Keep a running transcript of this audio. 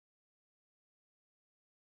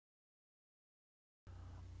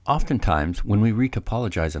Oftentimes, when we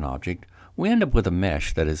retopologize an object, we end up with a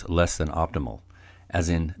mesh that is less than optimal, as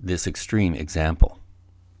in this extreme example.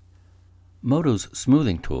 Modo's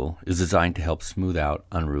smoothing tool is designed to help smooth out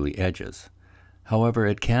unruly edges. However,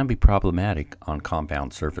 it can be problematic on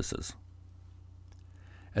compound surfaces.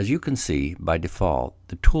 As you can see, by default,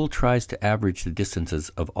 the tool tries to average the distances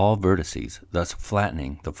of all vertices, thus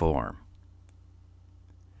flattening the form.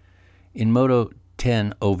 In Modo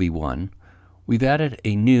 10 OV1, we've added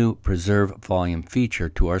a new Preserve Volume feature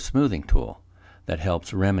to our smoothing tool that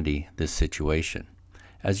helps remedy this situation.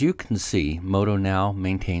 As you can see, Modo now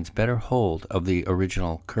maintains better hold of the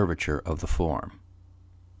original curvature of the form.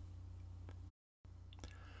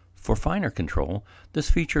 For finer control,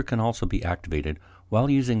 this feature can also be activated while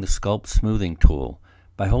using the Sculpt Smoothing tool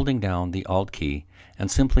by holding down the Alt key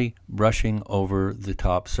and simply brushing over the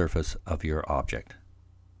top surface of your object.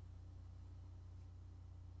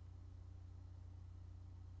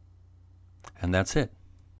 And that's it.